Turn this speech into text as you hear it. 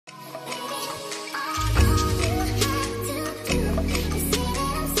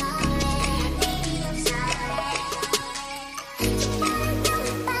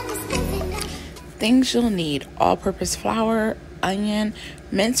Things you'll need: all-purpose flour, onion,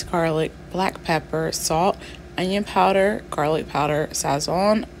 minced garlic, black pepper, salt, onion powder, garlic powder,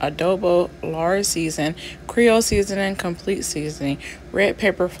 Sazon, Adobo, Lawry season, Creole seasoning, complete seasoning, red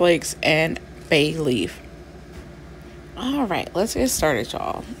pepper flakes, and bay leaf. All right, let's get started,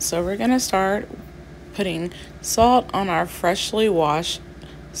 y'all. So we're gonna start putting salt on our freshly washed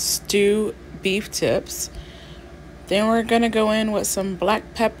stew beef tips. Then we're gonna go in with some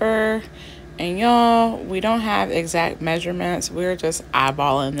black pepper. And y'all, we don't have exact measurements. We're just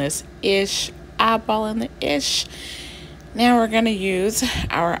eyeballing this ish. Eyeballing the ish. Now we're gonna use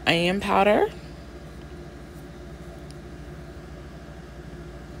our onion powder.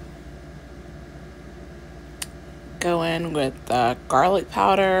 Go in with the garlic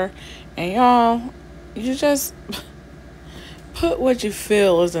powder. And y'all, you just put what you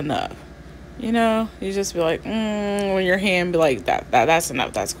feel is enough. You know, you just be like, when your hand be like, that's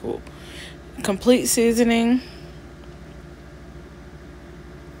enough, that's cool. Complete seasoning.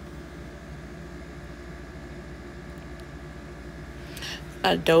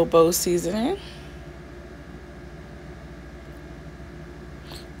 Adobo seasoning.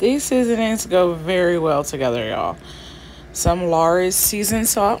 These seasonings go very well together, y'all. Some Lawry's seasoned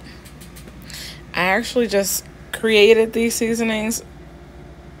salt. I actually just created these seasonings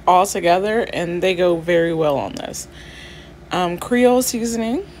all together and they go very well on this. Creole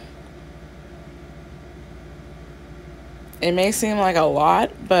seasoning. It may seem like a lot,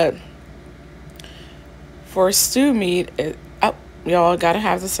 but for stew meat, y'all gotta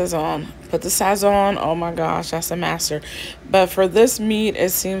have the Sazon. Put the Sazon, oh my gosh, that's a master. But for this meat, it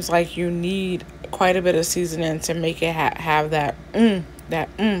seems like you need quite a bit of seasoning to make it have that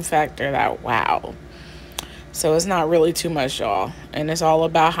factor, that wow. So it's not really too much, y'all. And it's all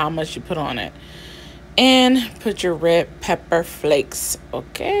about how much you put on it. And put your red pepper flakes.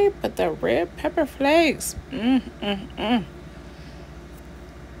 Okay, put the red pepper flakes.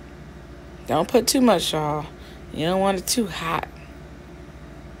 Don't put too much, y'all. You don't want it too hot.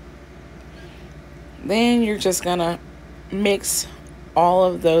 Then you're just gonna mix all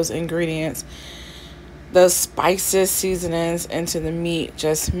of those ingredients, those spices, seasonings into the meat.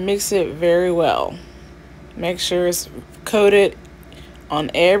 Just mix it very well. Make sure it's coated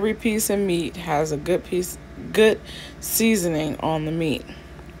on every piece of meat, has a good seasoning on the meat.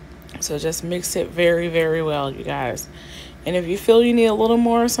 So just mix it very, very well, you guys. And if you feel you need a little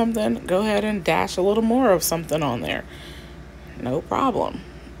more of something, go ahead and dash a little more of something on there. No problem.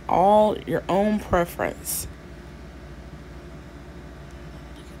 All your own preference.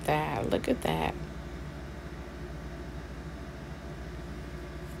 Look at that. Look at that.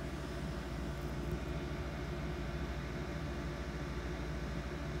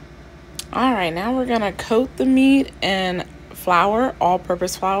 All right, now we're gonna coat the meat in flour,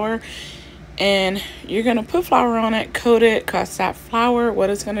 all-purpose flour, and you're gonna put flour on it, coat it, cause that flour, what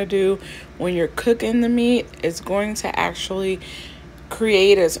it's gonna do when you're cooking the meat, is going to actually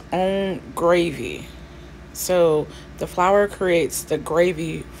create its own gravy. So the flour creates the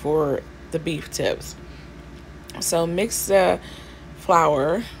gravy for the beef tips. So mix the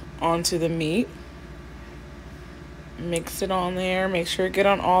flour onto the meat. Mix it on there. Make sure you get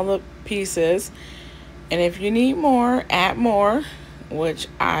on all the pieces. And if you need more, add more, which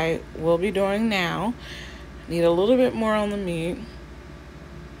I will be doing now. Need a little bit more on the meat.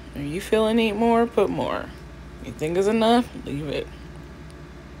 If you feel you need more, put more. You think it's enough, leave it.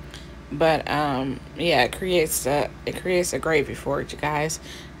 But yeah, it creates a gravy for it, you guys.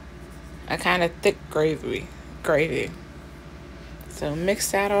 A kind of thick gravy. So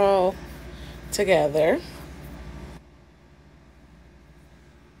mix that all together.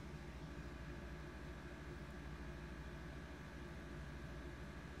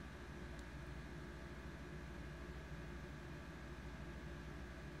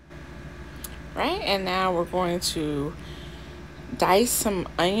 Right, and now we're going to dice some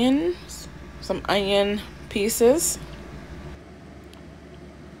onion pieces.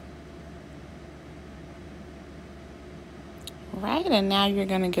 Right, and now you're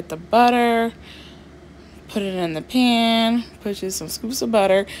gonna get the butter, put it in the pan, put you some scoops of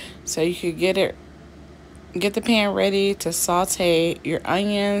butter so you could get the pan ready to saute your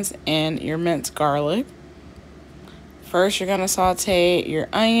onions and your minced garlic. First, you're gonna saute your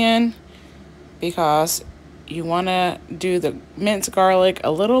onion because you want to do the minced garlic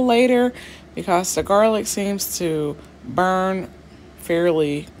a little later because the garlic seems to burn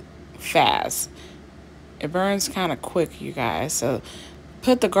fairly fast. It burns kind of quick, you guys. So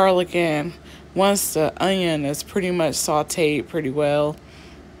put the garlic in once the onion is pretty much sauteed pretty well.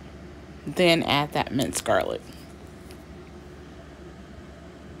 Then add that minced garlic.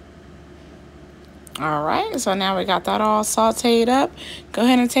 All right, so now we got that all sauteed up. Go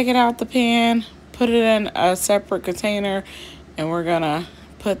ahead and take it out the pan, put it in a separate container, and we're gonna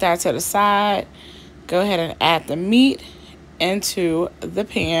put that to the side. Go ahead and add the meat into the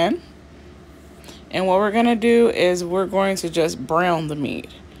pan. And what we're gonna do is we're going to just brown the meat.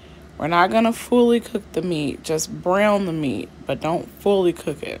 We're not gonna fully cook the meat, just brown the meat, but don't fully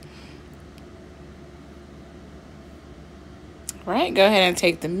cook it. All right, go ahead and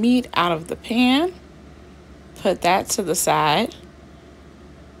take the meat out of the pan. Put that to the side.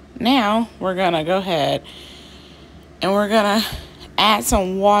 Now we're gonna go ahead and we're gonna add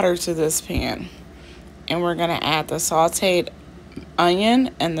some water to this pan. And we're gonna add the sauteed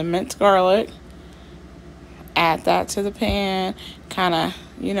onion and the minced garlic. Add that to the pan, kind of,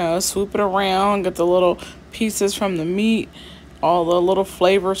 you know, swoop it around, get the little pieces from the meat, all the little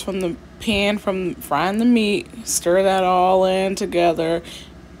flavors from the pan from frying the meat. Stir that all in together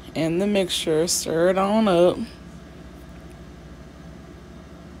in the mixture. Stir it on up.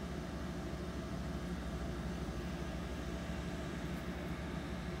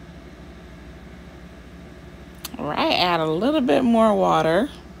 All right, add a little bit more water.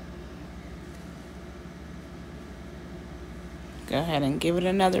 Go ahead and give it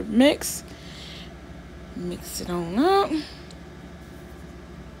another mix. Mix it on up.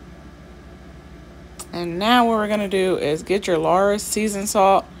 And now what we're going to do is get your Lawry seasoned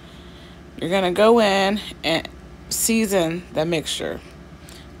salt. You're going to go in and season the mixture.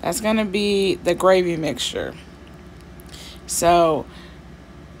 That's going to be the gravy mixture. So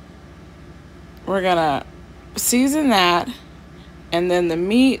we're going to season that, and then the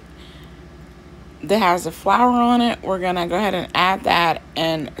meat that has the flour on it, we're gonna go ahead and add that.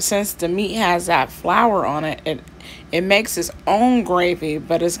 And since the meat has that flour on it, it makes its own gravy,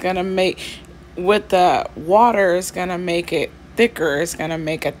 but it's gonna make, with the water, it's gonna make it thicker. It's gonna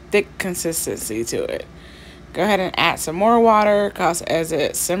make a thick consistency to it. Go ahead and add some more water, because as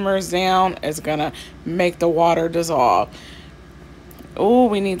it simmers down, it's gonna make the water dissolve. Oh,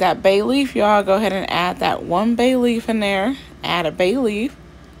 we need that bay leaf, y'all. Go ahead and add that 1 bay leaf in there. Add a bay leaf,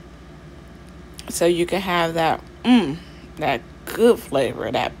 so you can have that that good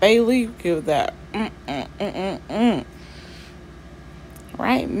flavor. That bay leaf give that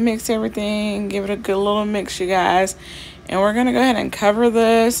Right, mix everything, give it a good little mix, you guys. And we're gonna go ahead and cover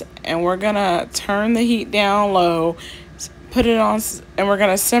this, and we're gonna turn the heat down low, put it on, and we're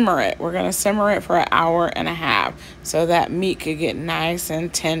gonna simmer it. We're gonna simmer it for 1.5 hours so that meat could get nice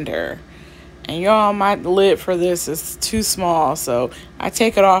and tender. And y'all, my lid for this is too small, so I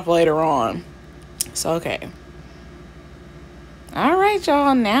take it off later on. So, okay. All right,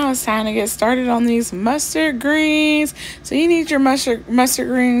 y'all. Now it's time to get started on these mustard greens. So you need your mustard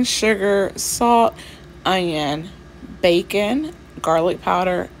greens, sugar, salt, onion, bacon, garlic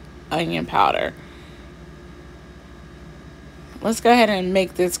powder, onion powder. Let's go ahead and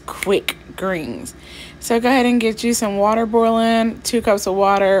make this quick greens. So go ahead and get you some water boiling, 2 cups of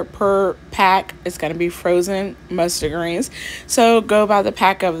water per pack. It's going to be frozen mustard greens. So go by the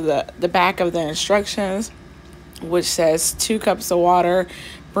back of the instructions, which says 2 cups of water.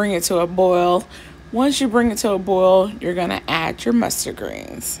 Bring it to a boil. Once you bring it to a boil, you're going to add your mustard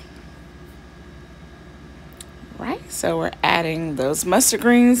greens. Right, so we're adding those mustard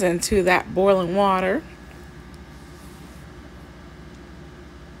greens into that boiling water.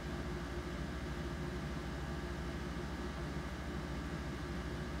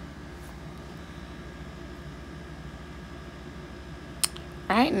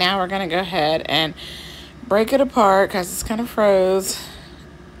 Right, now we're going to go ahead and break it apart because it's kind of froze.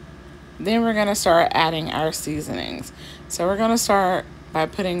 Then we're going to start adding our seasonings. So we're going to start by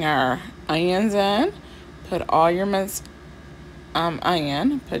putting our onions in. Put all your minced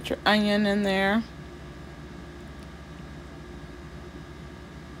onion. Put your onion in there.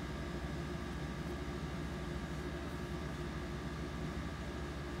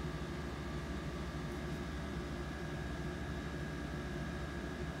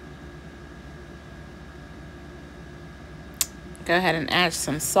 Go ahead and add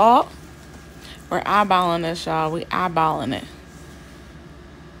some salt. We're eyeballing this, y'all. We eyeballing it.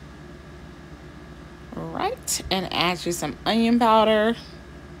 Right, and add you some onion powder.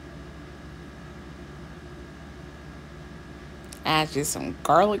 Add you some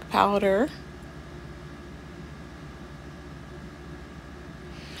garlic powder.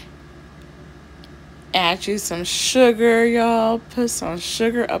 Add you some sugar, y'all. Put some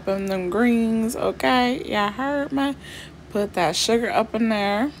sugar up in them greens, okay? Y'all heard me? Put that sugar up in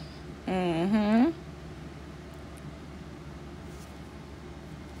there. And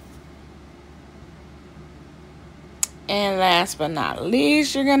And last but not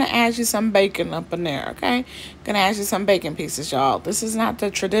least, you're going to add you some bacon up in there, okay? Going to add you some bacon pieces, y'all. This is not the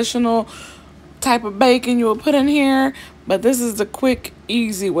traditional type of bacon you will put in here, but this is the quick,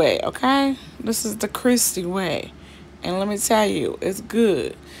 easy way, okay? This is the crispy way. And let me tell you, it's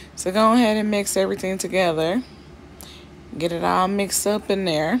good. So go ahead and mix everything together. Get it all mixed up in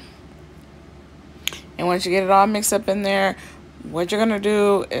there. And once you get it all mixed up in there, what you're going to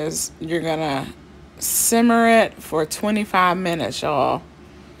do is you're going to simmer it for 25 minutes, y'all.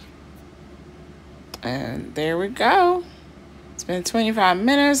 And there we go. It's been 25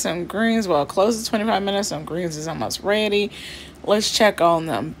 minutes. Some greens, well, close to 25 minutes. Some greens is almost ready. Let's check on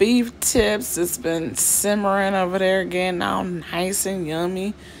them beef tips. It's been simmering over there, getting all nice and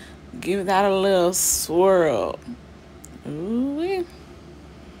yummy. Give that a little swirl. Ooh,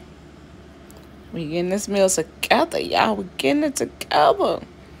 we getting this meal together, y'all. We getting it together.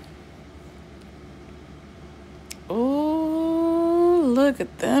 Ooh, look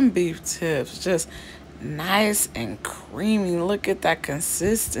at them beef tips. Just nice and creamy. Look at that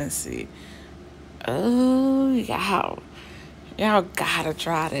consistency. Oh, y'all. Y'all gotta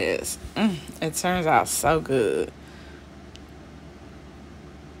try this. It turns out so good.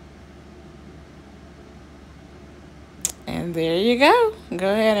 And there you go.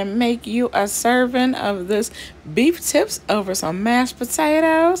 Go ahead and make you a serving of this beef tips over some mashed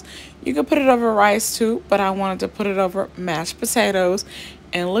potatoes. You can put it over rice too, but I wanted to put it over mashed potatoes.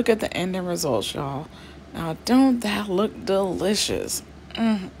 And look at the ending results, y'all. Now, don't that look delicious?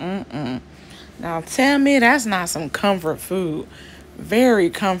 Now, tell me that's not some comfort food. Very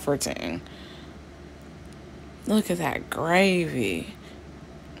comforting. Look at that gravy.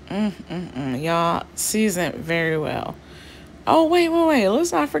 Y'all, seasoned very well. Oh, wait.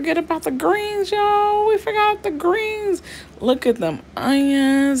 Let's not forget about the greens, y'all. We forgot the greens. Look at them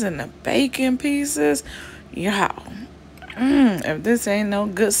onions and the bacon pieces. Y'all, if this ain't no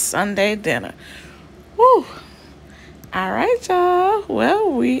good Sunday dinner. Woo. All right, y'all.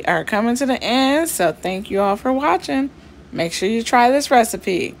 Well, we are coming to the end, so thank you all for watching. Make sure you try this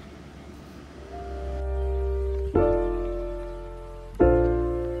recipe.